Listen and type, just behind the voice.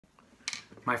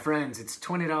My friends, it's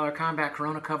 $20 Combat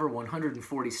Corona cover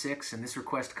 146, and this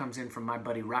request comes in from my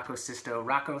buddy Rocco Sisto.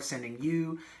 Rocco sending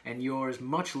you and yours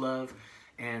much love,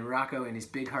 and Rocco, in his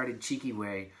big-hearted, cheeky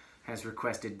way, has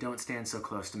requested Don't Stand So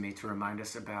Close to Me to remind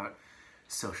us about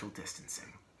social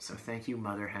distancing. So thank you,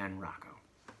 Mother Hen Rocco.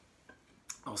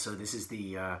 Also, this is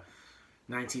the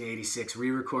 1986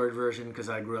 re-record version because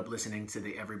I grew up listening to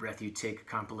the Every Breath You Take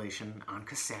compilation on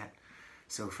cassette.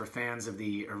 So for fans of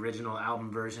the original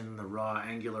album version, the raw,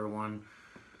 angular one,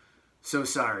 so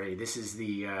sorry. This is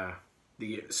the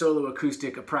solo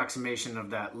acoustic approximation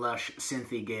of that lush,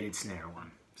 synthy, gated snare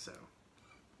one. So,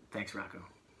 thanks, Rocco.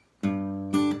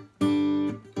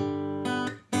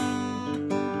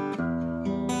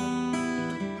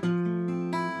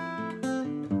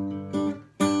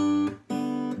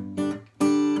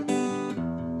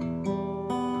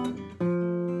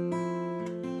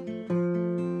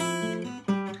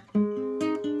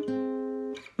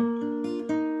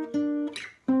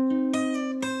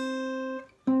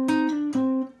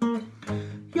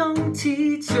 Young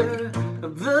teacher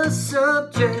of the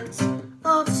subject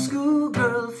of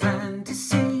schoolgirl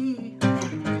fantasy.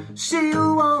 She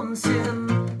wants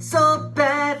him so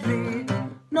badly,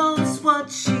 knows what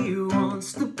she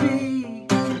wants to be.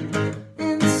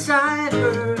 Inside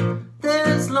her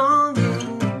there's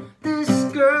longing, this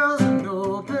girl's an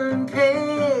open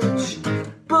page.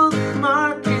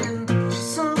 Bookmarking,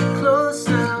 she's so close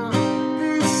now,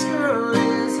 this girl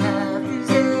is half his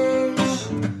age.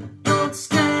 Don't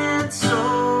stand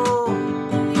so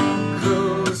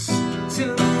close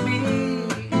to me.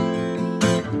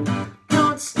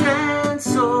 Don't stand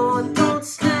so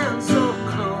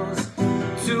close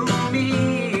to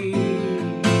me.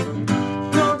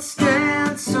 Don't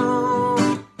stand so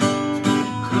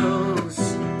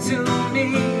close to me.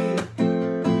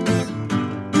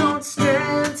 Don't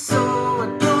stand so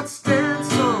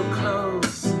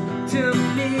close to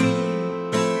me.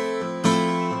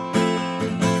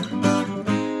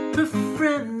 Her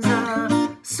friends are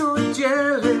so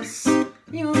jealous.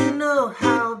 You know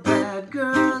how bad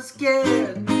girls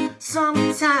get.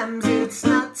 Sometimes it's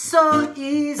not so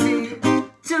easy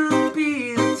to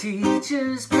be the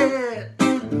teacher's pet.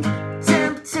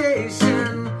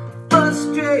 Temptation,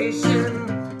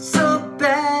 frustration, so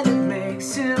bad it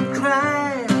makes him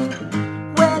cry.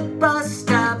 Wet bus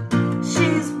stop,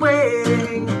 she's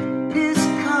waiting. His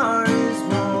car is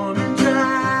warm and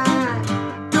dry.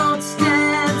 Don't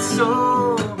stand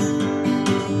so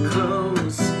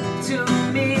close to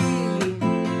me.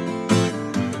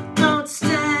 Don't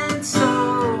stand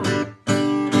so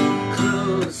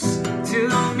close to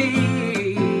me.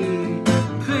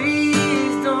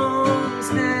 Please don't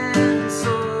stand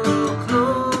so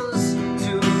close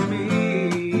to me.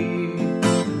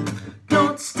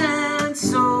 Don't stand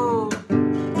so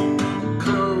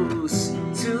close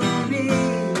to me.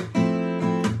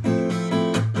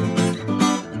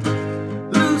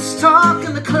 Loose talk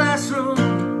in the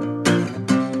classroom,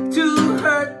 to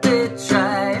hurt they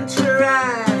try and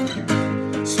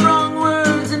try. Strong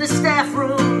words in the staff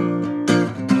room,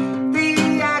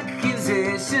 the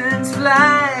accusations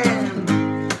fly.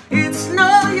 It's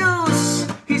no use,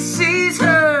 he sees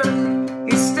her,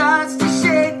 he starts to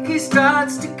shake, he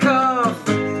starts to cough,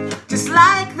 just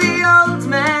like the old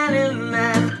man in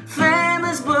that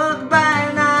famous book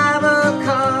by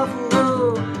Nabokov.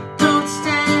 Whoa, don't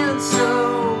stand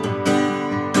so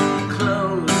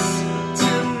close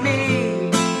to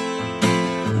me.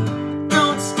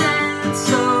 Don't stand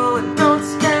so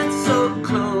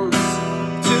close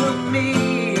to me.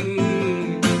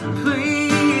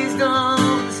 Please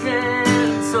don't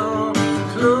stand so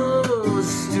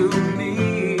close to me.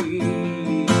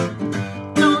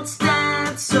 Don't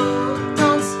stand so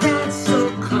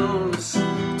close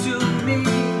to me.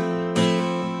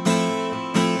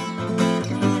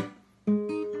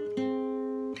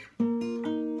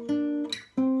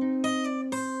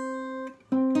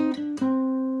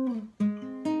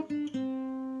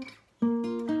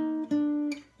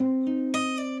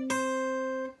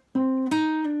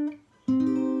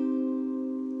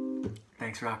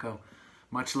 Thanks, Rocco.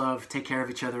 Much love. Take care of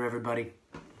each other, everybody.